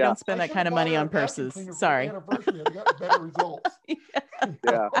 we don't spend that kind of money on purses. Sorry. Anniversary. I got better results.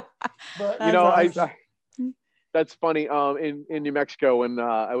 But that's funny. In New Mexico, when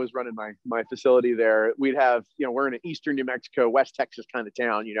I was running my facility there, we'd have, we're in an eastern New Mexico, West Texas kind of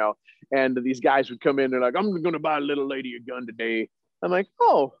town, and these guys would come in and like, I'm going to buy a little lady a gun today. I'm like,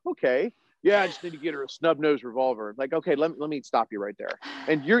 oh, okay. Yeah, I just need to get her a snub nose revolver. Like, okay, let me stop you right there.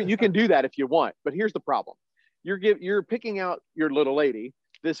 And you can do that if you want, but here's the problem. You're picking out your little lady,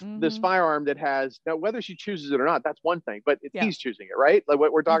 this firearm that has, now whether she chooses it or not, that's one thing, but he's choosing it, right? Like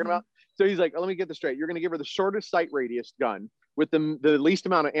what we're talking about. So he's like, let me get this straight. You're going to give her the shortest sight radius gun with the least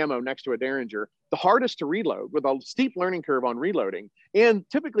amount of ammo next to a Derringer, the hardest to reload with a steep learning curve on reloading. And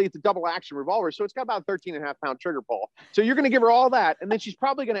typically it's a double action revolver. So it's got about a 13.5-pound trigger pull. So you're going to give her all that. And then she's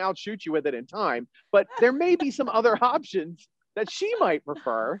probably going to outshoot you with it in time, but there may be some other options that she might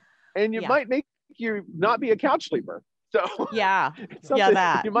prefer. And you might make you not be a couch sleeper. So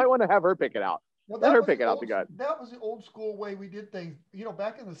that you might want to have her pick it out. Well, let her pick it out the gun. That was the old school way we did things.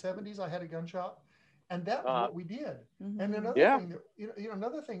 Back in the 70s, I had a gun shop, And that's what we did. Mm-hmm. And another Yeah. thing that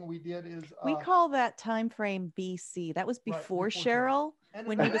another thing we did is we call that time frame BC. That was before, before Cheryl, And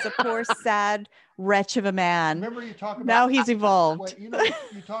when he was a poor, sad wretch of a man. remember you talk about Now he's evolved. Wait, you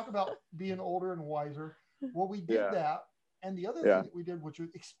talk about being older and wiser. Well, we did that. And the other thing that we did, which was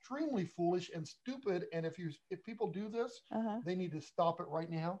extremely foolish and stupid, and if people do this, they need to stop it right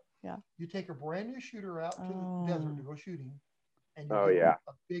now. Yeah. You take a brand new shooter out to the desert to go shooting, and you get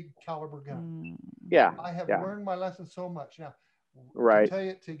a big caliber gun. Yeah. I have learned my lesson so much. Now,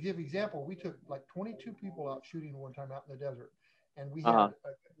 to give example, we took like 22 people out shooting one time out in the desert, and we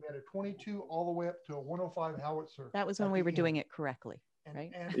had a 22 all the way up to a 105 howitzer. That was when we were doing it correctly,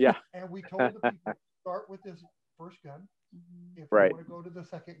 right? And we told the people, start with this first gun. If you want to go to the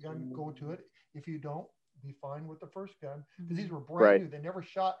second gun, go to it. If you don't, be fine with the first gun, because these were brand new. They never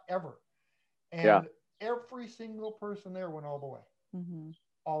shot ever. And every single person there went all the way.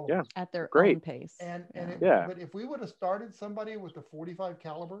 All the way. At their own pace. But if we would have started somebody with the 45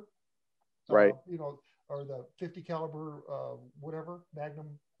 caliber, or the 50 caliber, whatever,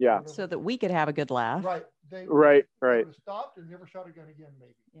 Magnum. Yeah. Whatever, so that we could have a good laugh. Right. They would have stopped and never shot a gun again,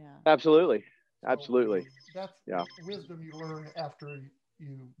 maybe. Yeah. Absolutely. So, Absolutely. That's wisdom you learn after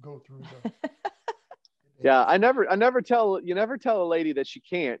you go through the. Yeah, I never tell a lady that she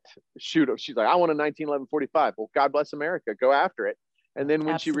can't shoot. She's like, I want a 1911 45. Well, God bless America. Go after it. And then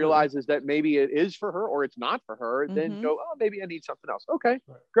when she realizes that maybe it is for her or it's not for her, then go, oh, maybe I need something else. Okay,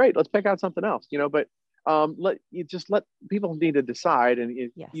 great. Let's pick out something else. But let people need to decide.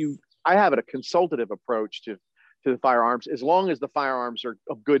 And I have a consultative approach to the firearms, as long as the firearms are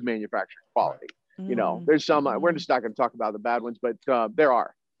of good manufacturing quality. There's some, we're just not going to talk about the bad ones, but there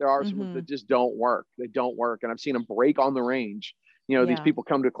are some that just don't work. They don't work. And I've seen them break on the range. These people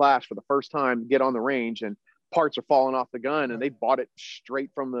come to class for the first time, get on the range, and parts are falling off the gun, and they bought it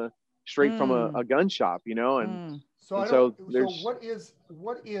straight from a gun shop, So what is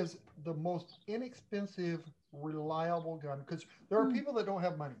the most inexpensive, reliable gun? Because there are people that don't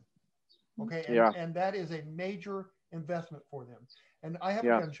have money. Okay. And that is a major investment for them. And I have a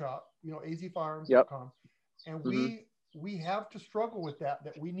gun shop, azfirearms.com. And we have to struggle with that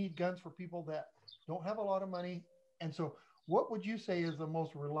we need guns for people that don't have a lot of money. And so what would you say is the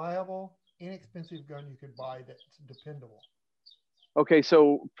most reliable, inexpensive gun you could buy that's dependable? Okay.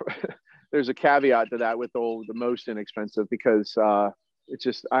 So there's a caveat to that with the most inexpensive, because it's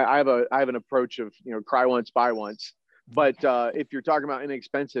just, I have an approach of, cry once, buy once. But if you're talking about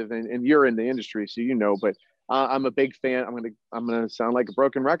inexpensive, and you're in the industry, so but I'm a big fan. I'm gonna sound like a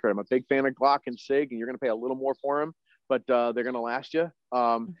broken record. I'm a big fan of Glock and Sig, and you're gonna pay a little more for them, but they're gonna last you.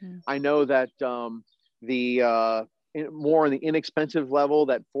 I know that more on the inexpensive level,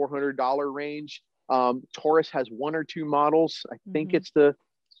 that $400 range, Taurus has one or two models. I think it's the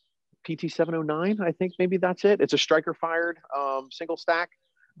PT709. I think maybe that's it. It's a striker fired single stack.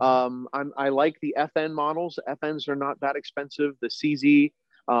 I like the FN models. FNs are not that expensive. The CZ,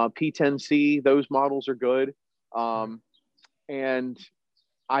 P10C, those models are good. And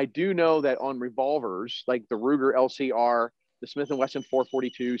I do know that on revolvers, like the Ruger LCR, the Smith & Wesson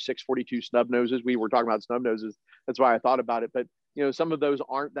 442, 642 snub noses, we were talking about snub noses. That's why I thought about it. But, some of those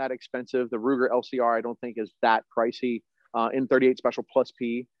aren't that expensive. The Ruger LCR, I don't think is that pricey. N38 Special Plus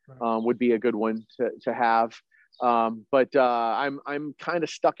P would be a good one to have. But I'm kind of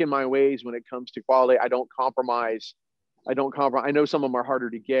stuck in my ways when it comes to quality. I don't compromise. I know some of them are harder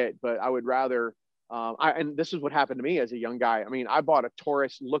to get, but I would rather, and this is what happened to me as a young guy. I mean, I bought a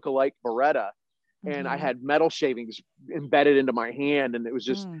Taurus lookalike Beretta, and I had metal shavings embedded into my hand, and it was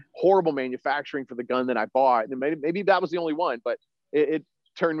just horrible manufacturing for the gun that I bought. And maybe that was the only one, but it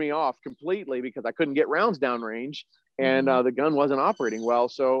turned me off completely because I couldn't get rounds downrange. And the gun wasn't operating well.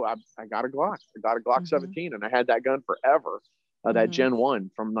 So I got a Glock. I got a Glock 17, and I had that gun forever, that Gen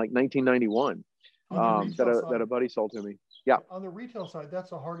 1 from like 1991 that a buddy sold to me. Yeah. On the retail side, that's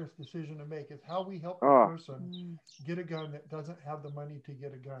the hardest decision to make, is how we help the person get a gun that doesn't have the money to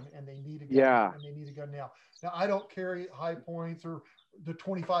get a gun, and they need a gun, and they need a gun now. Now, I don't carry high points or the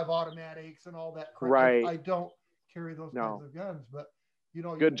 25 automatics and all that crap. Right. I don't carry those kinds of guns, but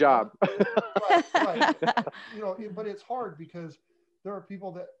good job. Right. But it's hard because there are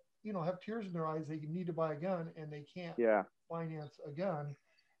people that, have tears in their eyes. They need to buy a gun and they can't finance a gun.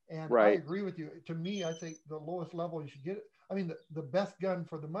 And I agree with you. To me, I think the lowest level you should get. I mean, the best gun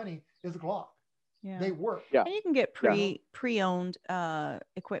for the money is a Glock. Yeah. They work. Yeah. And you can get pre-owned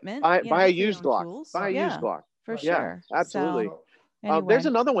equipment. Buy a used Glock. Tools. Buy a used Glock. For sure. Absolutely. So, anyway. There's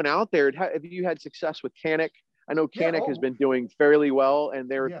another one out there. Have you had success with Canik? I know Canik has been doing fairly well, and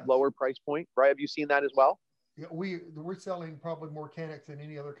they're lower price point, right? Have you seen that as well? we're selling probably more Canics than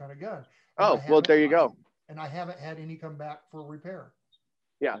any other kind of gun. Oh, well, there you go. And I haven't had any come back for repair.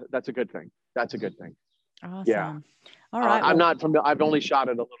 Yeah, that's a good thing. That's a good thing. Awesome. Yeah. All right. I'm not from I've only shot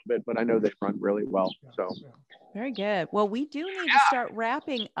it a little bit, but I know they run really well. So very good. Well, we do need to start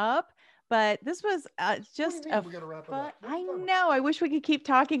wrapping up, but this was just a fun. I know. I wish we could keep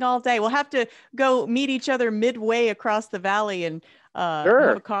talking all day. We'll have to go meet each other midway across the valley and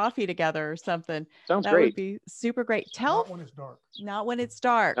have a coffee together or something. Sounds that great. Would be super great. Not when it's dark. Not when it's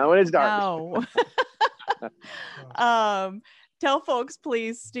dark. Not when it's dark. No. Tell folks,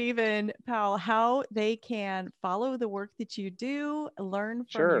 please, Stephen Powell, how they can follow the work that you do, learn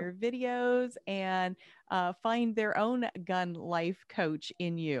from your videos, and find their own gun life coach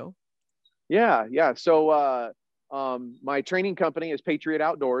in you. Yeah. So my training company is Patriot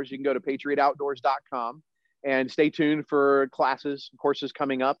Outdoors. You can go to patriotoutdoors.com and stay tuned for courses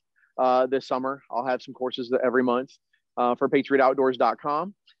coming up this summer. I'll have some courses every month for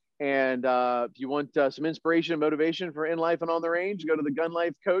patriotoutdoors.com. And if you want some inspiration and motivation for in life and on the range, go to the Gun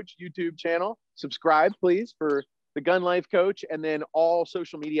Life Coach YouTube channel. Subscribe, please, for the Gun Life Coach. And then all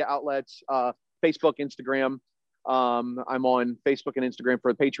social media outlets, Facebook, Instagram. I'm on Facebook and Instagram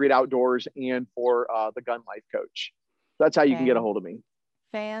for Patriot Outdoors and for the Gun Life Coach. That's how you can get a hold of me.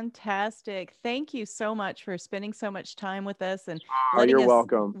 Fantastic. Thank you so much for spending so much time with us and you're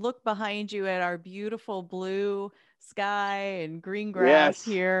welcome. Look behind you at our beautiful blue sky and green grass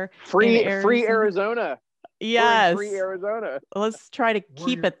here. Free Arizona. Yes. Free Arizona. Let's try to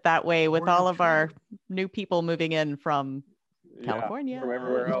keep it that way with all of our new people moving in from California, from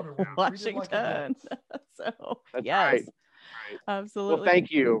everywhere else. Washington. So that's yes. Right. Absolutely. Well, thank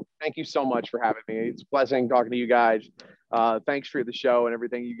you. Thank you so much for having me. It's a blessing talking to you guys. Thanks for the show and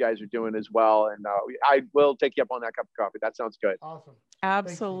everything you guys are doing as well. And I will take you up on that cup of coffee. That sounds good. Awesome.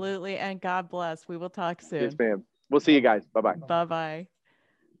 Absolutely. And God bless. We will talk soon. Yes, ma'am. We'll see you guys. Bye-bye. Bye-bye.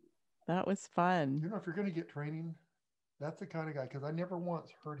 That was fun. You know, if you're going to get training, that's the kind of guy, because I never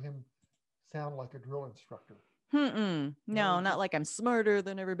once heard him sound like a drill instructor. No, not like I'm smarter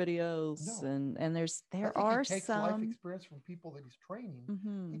than everybody else. No. And there are he takes some life experience from people that he's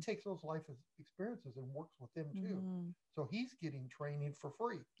training. He takes those life experiences and works with them too. So he's getting training for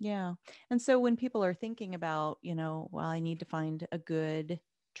free. Yeah. And so when people are thinking about, well, I need to find a good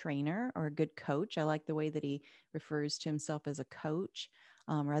trainer or a good coach. I like the way that he refers to himself as a coach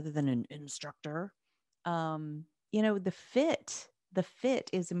rather than an instructor. The fit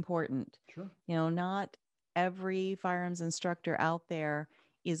is important. Sure. Not every firearms instructor out there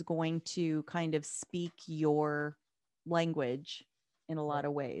is going to kind of speak your language in a lot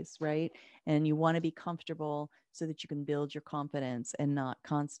of ways, right? And you want to be comfortable so that you can build your confidence and not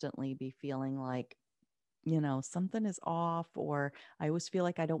constantly be feeling like, something is off, or I always feel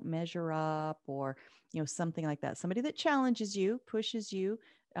like I don't measure up, or, something like that. Somebody that challenges you, pushes you,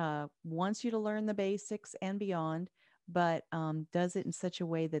 wants you to learn the basics and beyond, but does it in such a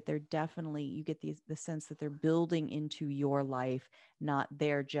way that they're definitely, you get the sense that they're building into your life, not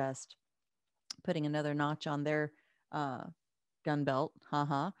they're just putting another notch on their gun belt.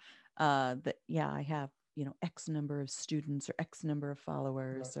 I have, X number of students or X number of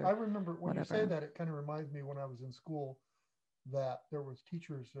followers. Right. Or I remember when whatever. you say that, it kind of reminds me when I was in school that there was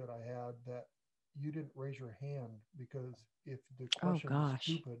teachers that I had that you didn't raise your hand because if the question was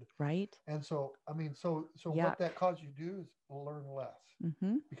stupid, right? And so, what that caused you to do is learn less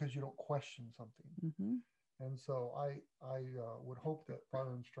because you don't question something. And so I would hope that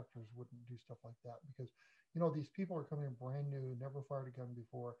fire instructors wouldn't do stuff like that, because, these people are coming in brand new, never fired a gun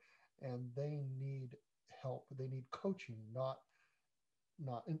before, and they need help. They need coaching, not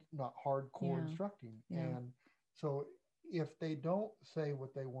hardcore instructing. And so if they don't say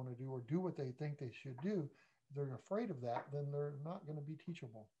what they want to do or do what they think they should do, they're afraid of that, then they're not going to be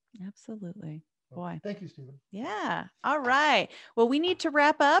teachable. Absolutely. So, boy. Thank you, Stephen. Yeah. All right. Well, we need to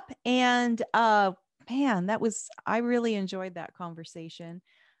wrap up. And man, I really enjoyed that conversation.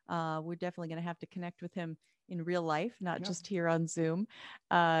 We're definitely going to have to connect with him in real life, not just here on Zoom.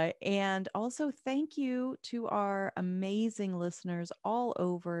 And also thank you to our amazing listeners all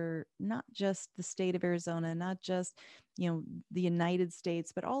over, not just the state of Arizona, not just, the United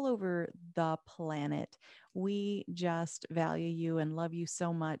States, but all over the planet. We just value you and love you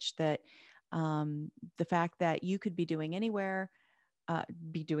so much that the fact that you could be doing anything,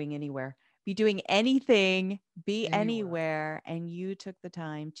 be anywhere, and you took the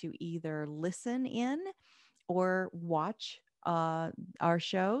time to either listen in or watch our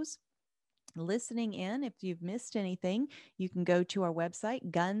shows. Listening in, if you've missed anything, you can go to our website,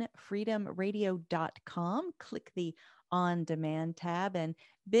 gunfreedomradio.com, click the on demand tab and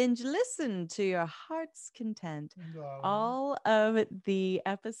binge listen to your heart's content. All of the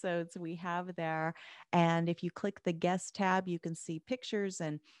episodes we have there. And if you click the guest tab, you can see pictures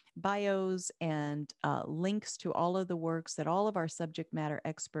and bios and links to all of the works that all of our subject matter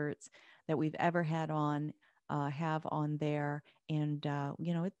experts that we've ever had on have on there. And,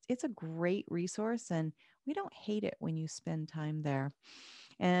 it's a great resource, and we don't hate it when you spend time there.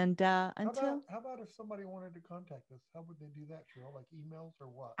 And How about if somebody wanted to contact us? How would they do that, Cheryl? Like emails or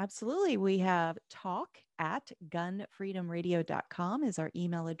what? Absolutely. We have talk@gunfreedomradio.com is our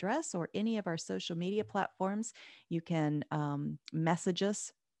email address, or any of our social media platforms. You can message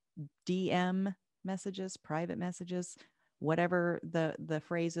us, DM messages, private messages, whatever the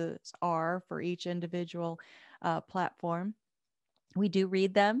phrases are for each individual platform. We do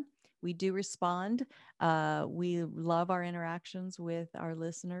read them. We do respond. We love our interactions with our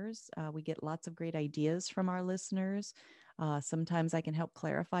listeners. We get lots of great ideas from our listeners. Sometimes I can help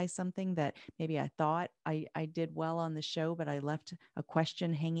clarify something that maybe I thought I did well on the show, but I left a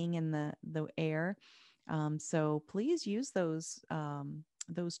question hanging in the air. So please use those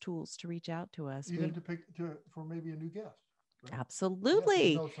tools to reach out to us. Even for maybe a new guest. Right?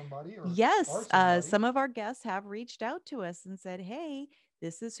 Absolutely. Yes, know somebody or yes. Some of our guests have reached out to us and said, hey,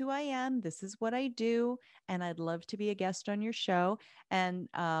 this is who I am. This is what I do. And I'd love to be a guest on your show. And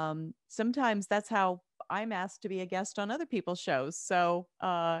sometimes that's how I'm asked to be a guest on other people's shows. So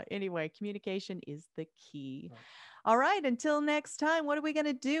anyway, communication is the key. Right. All right. Until next time, what are we going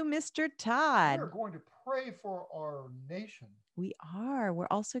to do, Mr. Todd? We're going to pray for our nation. We are. We're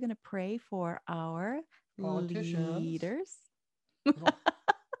also going to pray for our politicians. Leaders.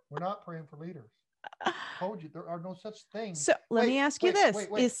 We're not praying for leaders. I told you there are no such things. So let me ask you this.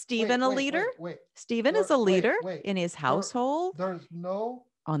 Is Stephen a leader? Stephen is a leader in his household. There's no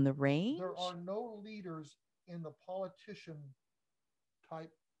on the range. There are no leaders in the politician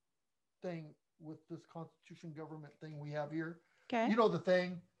type thing with this constitution government thing we have here. Okay. You know the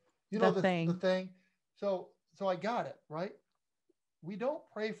thing. You know the thing. So I got it, right? We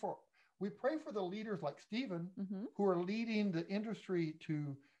pray for the leaders like Stephen, who are leading the industry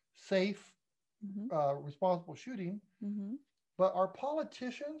to safe, responsible shooting. But our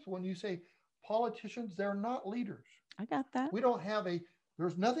politicians, when you say politicians, they're not leaders. I got that. We don't have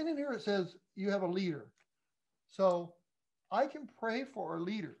there's nothing in here that says you have a leader. So I can pray for our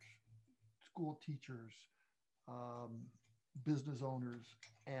leaders, school teachers, business owners,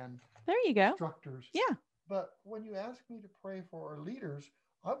 and there you go, instructors. Yeah. But when you asked me to pray for our leaders,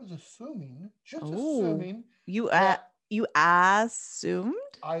 I was assuming. You assumed?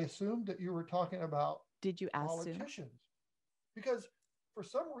 I assumed that you were talking about Did you politicians. Because for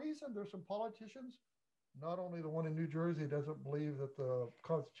some reason, there's some politicians, not only the one in New Jersey doesn't believe that the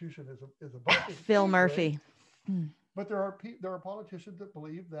Constitution is a book. Phil Murphy. But there are politicians that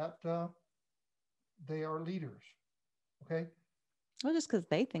believe that they are leaders. Okay? Well, just because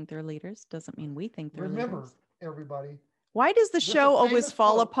they think they're leaders doesn't mean we think they're leaders. Remember, everybody. Why does the show always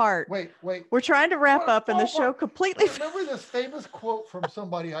fall apart? Wait. We're trying to wrap up and the show completely. Remember this famous quote from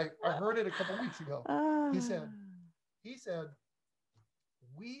somebody, I heard it a couple weeks ago. He said,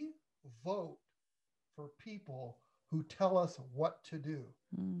 we vote for people who tell us what to do.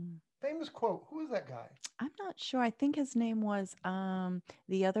 Famous quote. Who is that guy? I'm not sure. I think his name was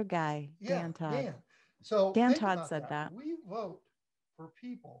the other guy, Dan Todd. Dan. So Dan Todd said that. We vote for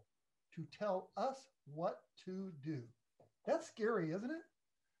people to tell us what to do. That's scary, isn't it?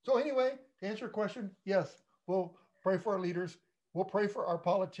 So anyway, to answer your question, yes, we'll pray for our leaders. We'll pray for our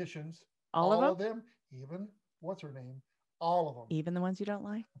politicians. All of them? Even, what's her name? All of them. Even the ones you don't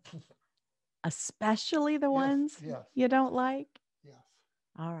like? Especially the ones you don't like? Yes.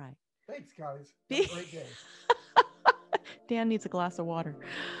 All right. Thanks, guys. Have a great day. Dan needs a glass of water.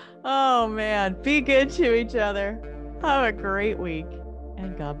 Oh, man. Be good to each other. Have a great week.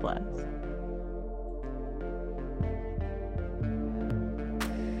 And God bless.